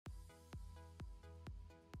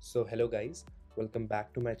So hello guys, welcome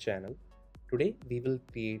back to my channel. Today we will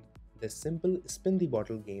create this simple spin the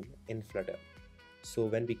bottle game in Flutter. So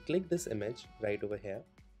when we click this image right over here,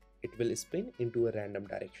 it will spin into a random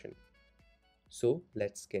direction. So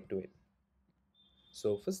let's get to it.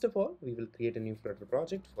 So first of all, we will create a new Flutter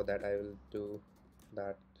project. For that I will do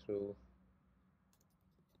that through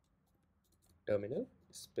terminal,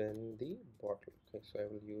 spin the bottle. Okay, so I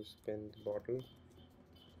will use spin the bottle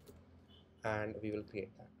and we will create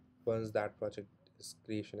that. Once that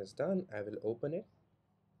creation is done, I will open it.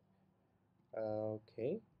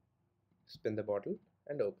 Okay, spin the bottle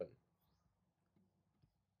and open.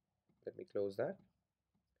 Let me close that.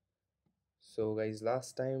 So guys,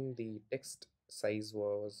 last time the text size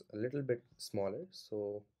was a little bit smaller,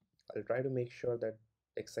 so I'll try to make sure that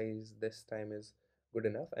text size this time is good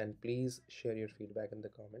enough, and please share your feedback in the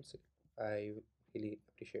comments. I really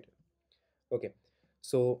appreciate it. Okay,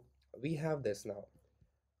 so we have this now.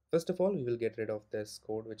 First of all, we will get rid of this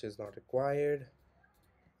code which is not required,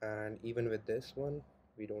 and even with this one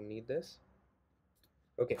we don't need this.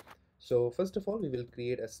 Okay, so first of all we will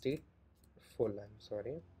create a stateful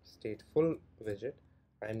widget.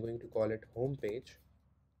 I'm going to call it home page.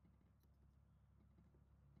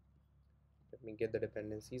 Let me get the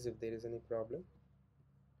dependencies. If there is any problem,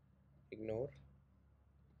 ignore.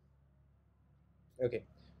 Okay,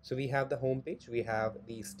 so we have the home page, we have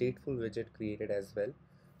the stateful widget created as well.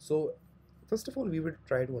 So first of all we will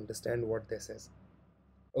try to understand what this is.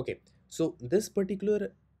 Okay, so this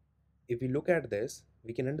particular, if we look at this,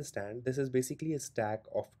 we can understand this is basically a stack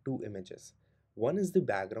of two images. One is the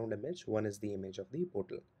background image, one is the image of the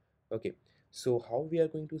portal. Okay, so how we are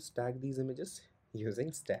going to stack these images?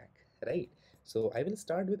 Using stack, right? So I will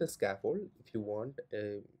start with a scaffold. If you want,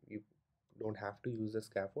 you don't have to use the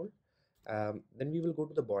scaffold. Then we will go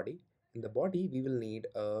to the body. In the body we will need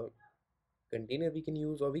a container we can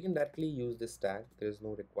use, or we can directly use this stack. There is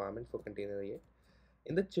no requirement for container yet.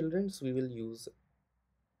 In the children's we will use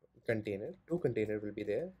container. Two container will be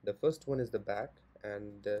there. The first one is the back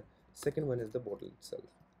and the second one is the bottle itself.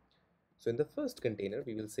 So in the first container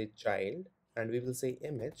we will say child and we will say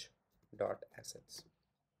image dot assets.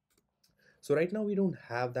 So right now we don't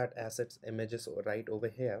have that assets images right over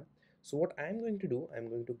here. So what I'm going to do, I'm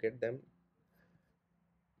going to get them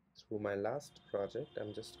through my last project.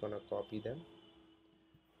 I'm just gonna copy them.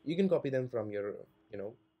 You can copy them from your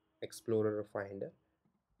Explorer or Finder.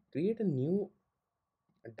 Create a new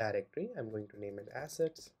directory. I'm going to name it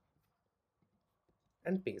assets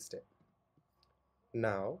and paste it.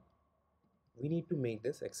 Now we need to make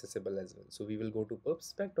this accessible as well. So we will go to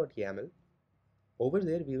pubspec.yaml. Over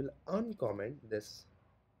there we will uncomment this.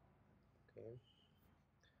 Okay,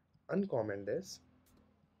 uncomment this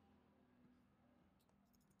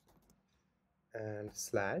and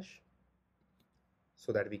slash,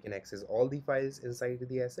 so that we can access all the files inside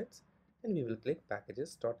the assets, and we will click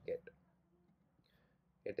packages.get.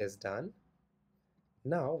 It is done.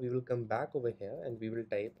 Now we will come back over here and we will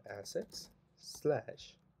type assets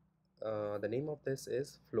slash, the name of this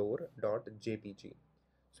is floor.jpg.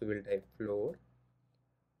 So we'll type floor.jpg.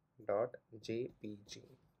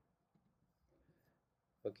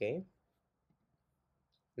 Okay,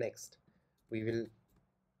 next we will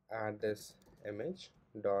add this image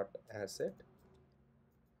dot asset.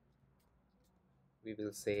 We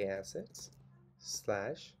will say assets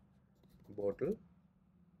slash bottle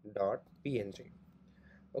dot png.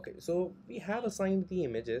 Okay, so we have assigned the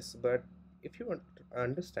images, but if you want to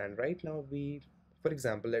understand right now, for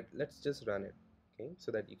example, let's just run it, okay,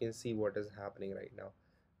 so that you can see what is happening right now.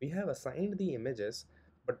 We have assigned the images,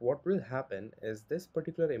 but what will happen is this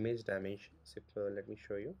particular image dimensions, if let me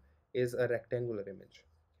show you, is a rectangular image,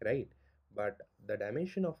 right? But the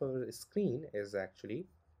dimension of our screen is actually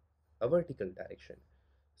a vertical direction.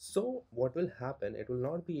 So what will happen, it will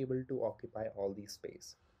not be able to occupy all the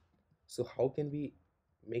space. So how can we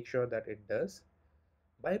make sure that it does?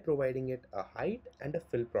 By providing it a height and a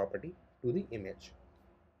fill property to the image.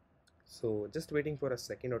 So just waiting for a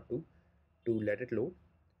second or two to let it load.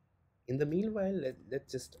 In the meanwhile,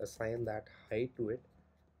 let's just assign that height to it.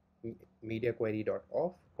 Media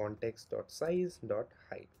query.off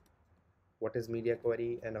context.size.height. What is media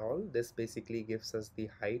query and all? This basically gives us the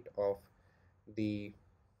height of the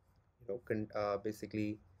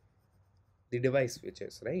basically the device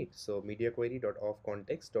switches, right? So media query.off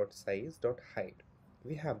context.size.height.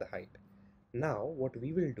 We have the height. Now what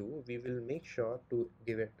we will do, we will make sure to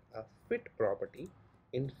give it a fit property.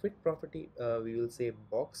 In fit property we will say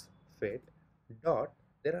box fit dot,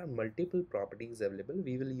 there are multiple properties available,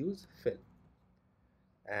 we will use fill.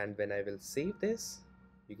 And when I will save this,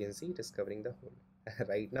 you can see it is covering the whole.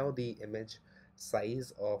 Right now the image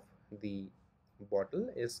size of the bottle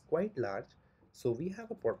is quite large, so we have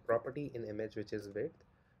a property in image which is width.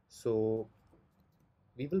 So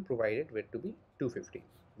we will provide it width to be 250.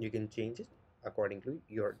 You can change it according to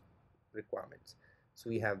your requirements. So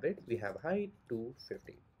we have width, we have height,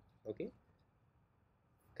 250. Okay,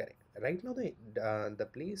 correct. Right now the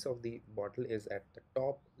place of the bottle is at the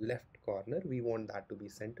top left corner. We want that to be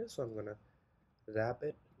center, so I'm gonna wrap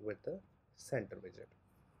it with the center widget.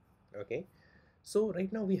 Okay, so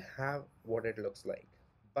right now we have what it looks like,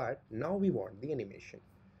 but now we want the animation.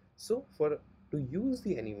 So for to use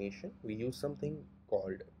the animation, we use something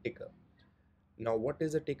called ticker. Now what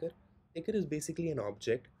is a ticker? Ticker is basically an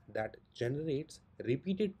object that generates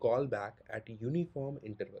repeated callback at a uniform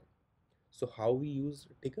interval. So how we use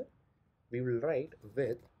ticker? We will write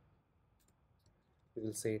with, we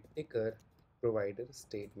will say ticker provider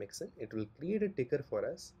state mixin. It will create a ticker for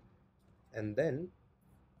us, and then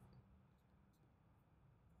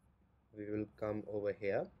we will come over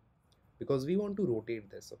here because we want to rotate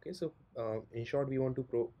this. Okay, so in short, we want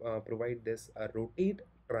to provide this a rotate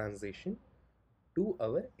transition to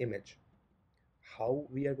our image. How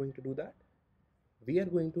we are going to do that? We are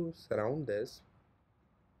going to surround this.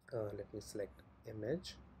 Let me select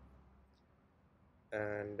image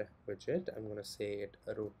and widget. I'm going to say it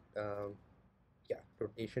a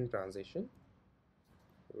rotation transition.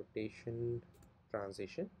 Rotation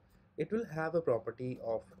transition. It will have a property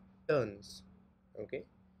of turns. Okay,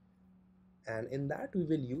 and in that we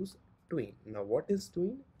will use Tween. Now what is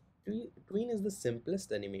Tween? Tween is the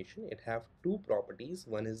simplest animation. It have two properties.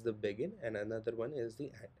 One is the begin and another one is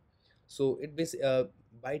the end. So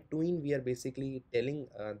by Tween we are basically telling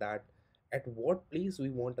that at what place we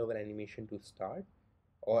want our animation to start,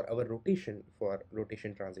 or our rotation, for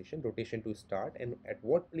rotation transition, rotation to start, and at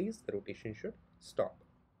what place the rotation should stop.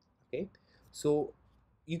 Okay, so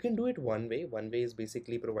you can do it one way. One way is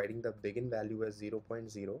basically providing the begin value as 0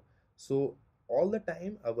 0.0. So all the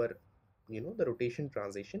time our, the rotation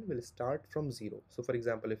transition will start from 0. So for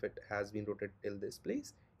example, if it has been rotated till this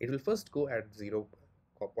place, it will first go at 0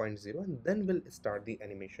 0.0 and then will start the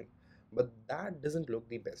animation. But that doesn't look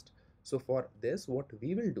the best. So for this, what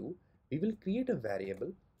we will do, we will create a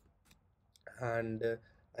variable, and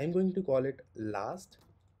I'm going to call it last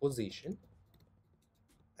position,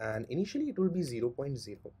 and initially it will be 0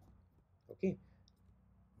 0.0. Okay,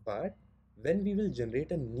 but when we will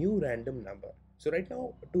generate a new random number, so right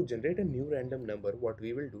now to generate a new random number, what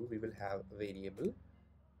we will do, we will have variable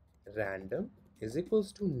random is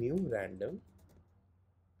equals to new random.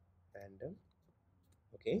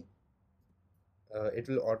 Okay, it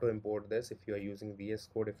will auto import this if you are using VS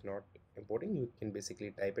Code. If not importing, you can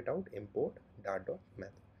basically type it out, import dart.math.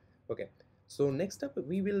 Okay, so next up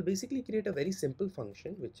we will basically create a very simple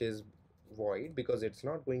function which is void, because it's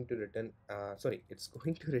not going to return sorry, it's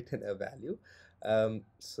going to return a value.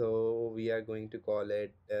 So we are going to call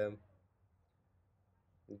it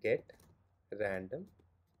get random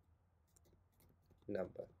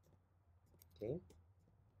number. Okay,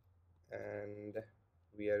 and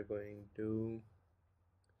we are going to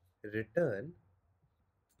return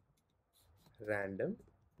random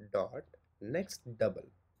dot next double.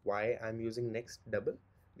 Why I'm using next double?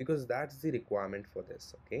 Because that's the requirement for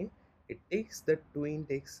this. Okay, it takes the Tween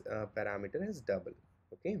takes parameter as double.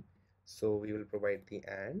 Okay, so we will provide the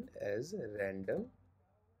and as random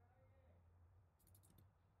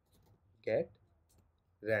get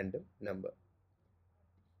random number.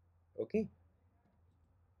 Okay,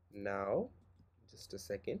 now just a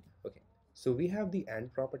second. Okay, so we have the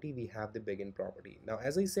and property, we have the begin property. Now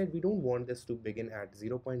as I said, we don't want this to begin at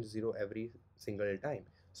 0 0.0 every single time.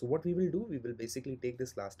 So what we will do, we will basically take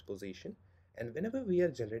this last position, and whenever we are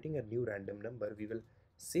generating a new random number, we will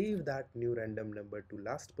save that new random number to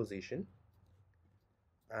last position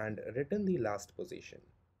and return the last position.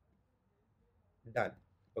 Done.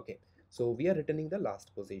 Okay, so we are returning the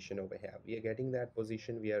last position over here. We are getting that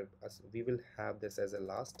position. We will have this as a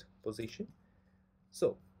last position.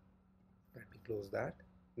 So let me close that.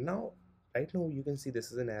 Now right now you can see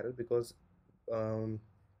this is an error because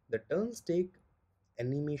the turns take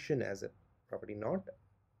animation as a property, not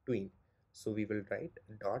Tween. So we will write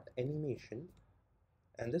dot animation,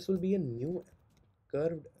 and this will be a new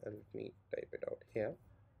curved, let me type it out here,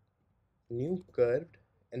 new curved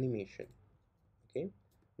animation. Okay,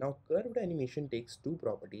 now curved animation takes two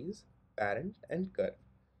properties, parent and curve.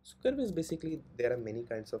 So curve is basically, there are many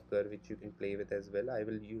kinds of curve which you can play with as well. I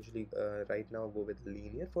will usually right now go with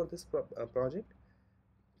linear for this project.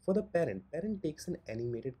 For the parent takes an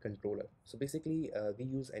animated controller. So basically we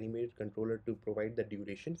use animated controller to provide the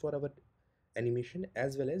duration for our animation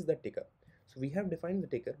as well as the ticker. So we have defined the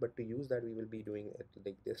ticker, but to use that we will be doing it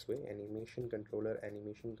like this way: animation controller,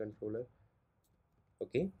 animation controller.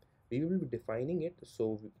 Okay, we will be defining it.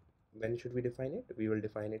 So when should we define it? We will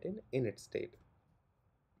define it in init state.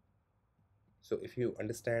 So if you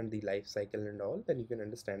understand the life cycle and all, then you can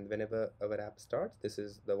understand whenever our app starts, this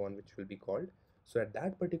is the one which will be called. So at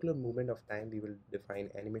that particular moment of time, we will define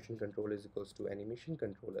animation controller is equals to animation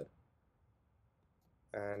controller,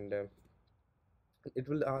 and it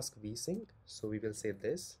will ask vsync. So we will say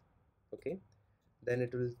this. Okay, then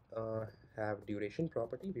it will have duration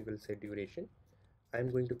property. We will say duration.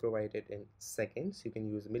 I'm going to provide it in seconds. You can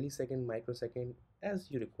use millisecond, microsecond as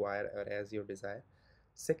you require or as your desire.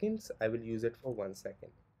 Seconds, I will use it for 1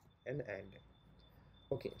 second and end.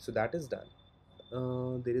 Okay, so that is done.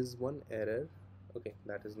 There is one error. Okay,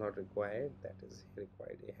 that is not required. That is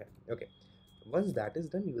required. Yeah. Okay, once that is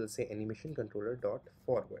done, you will say animation controller dot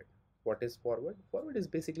forward. What is forward? Forward is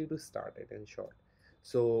basically to start it in short.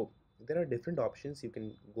 So there are different options you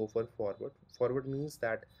can go for forward. Forward means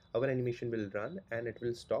that our animation will run and it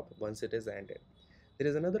will stop once it is ended. There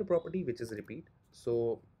is another property which is repeat.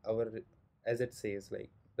 So our, as it says, like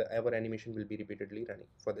our animation will be repeatedly running.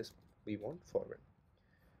 For this we want forward.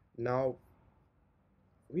 Now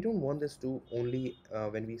we don't want this to only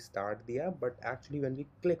when we start the app, but actually when we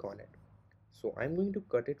click on it. So I'm going to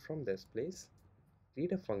cut it from this place,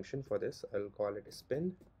 create a function for this. I'll call it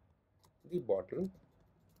spin the bottle,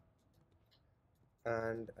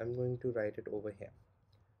 and I'm going to write it over here.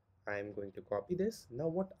 I'm going to copy this. Now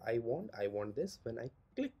what I want this when I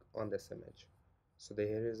click on this image. So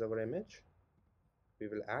here is our image. We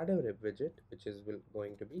will add a widget which is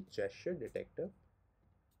going to be gesture detector.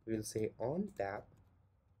 We'll say on tap.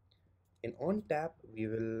 In on tap we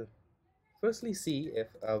will firstly see if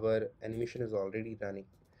our animation is already running,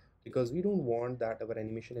 because we don't want that our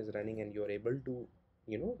animation is running and you're able to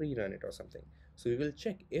rerun it or something. So we will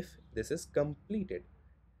check if this is completed.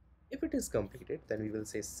 If it is completed, then we will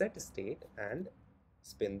say set state and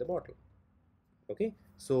spin the bottle. Okay,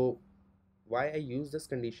 so why I use this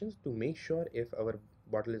conditions? To make sure if our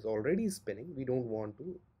bottle is already spinning, we don't want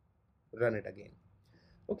to run it again.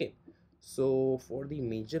 Okay, so for the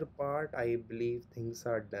major part I believe things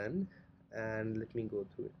are done, and let me go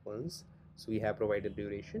through it once. So we have provided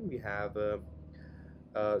duration, we have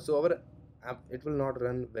so our app, it will not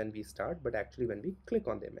run when we start but actually when we click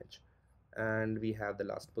on the image, and we have the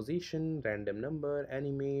last position, random number,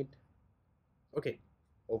 animate. Okay,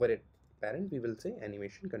 over it parent we will say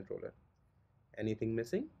animation controller. Anything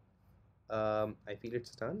missing? I feel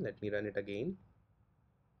it's done. Let me run it again.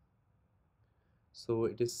 So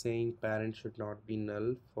it is saying parent should not be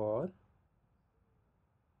null for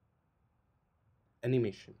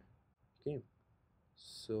animation. Okay,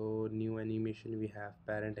 so new animation, we have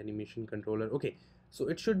parent animation controller. Okay, so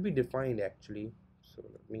it should be defined actually. So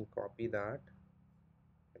let me copy that,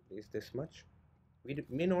 at least this much. We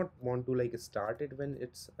may not want to like start it when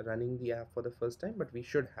it's running the app for the first time, but we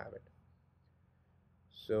should have it.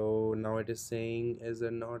 So now it is saying is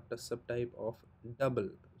a not a subtype of double,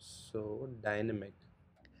 so dynamic.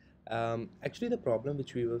 Actually, the problem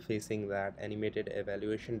which we were facing, that animated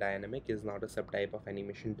evaluation dynamic is not a subtype of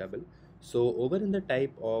animation double. So over in the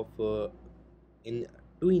type of in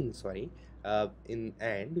tween, sorry, in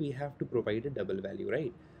and we have to provide a double value,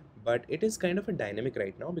 right? But it is kind of a dynamic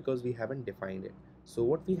right now because we haven't defined it. So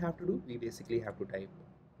what we have to do, we basically have to type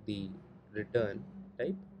the return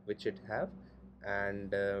type which it have,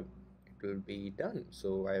 and it will be done.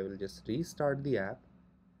 So I will just restart the app,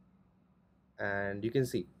 and you can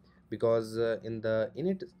see, because in the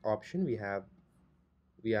init option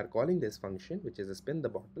we are calling this function which is a spin the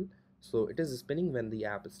bottle. So it is spinning when the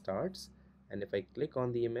app starts, and if I click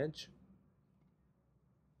on the image,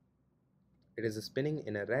 it is spinning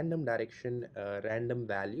in a random direction, random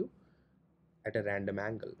value at a random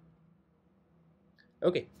angle.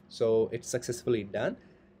 Okay, so it's successfully done.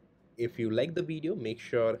 If you like the video, make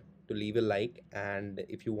sure to leave a like, and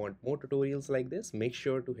if you want more tutorials like this, make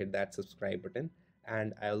sure to hit that subscribe button,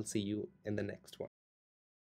 and I'll see you in the next one.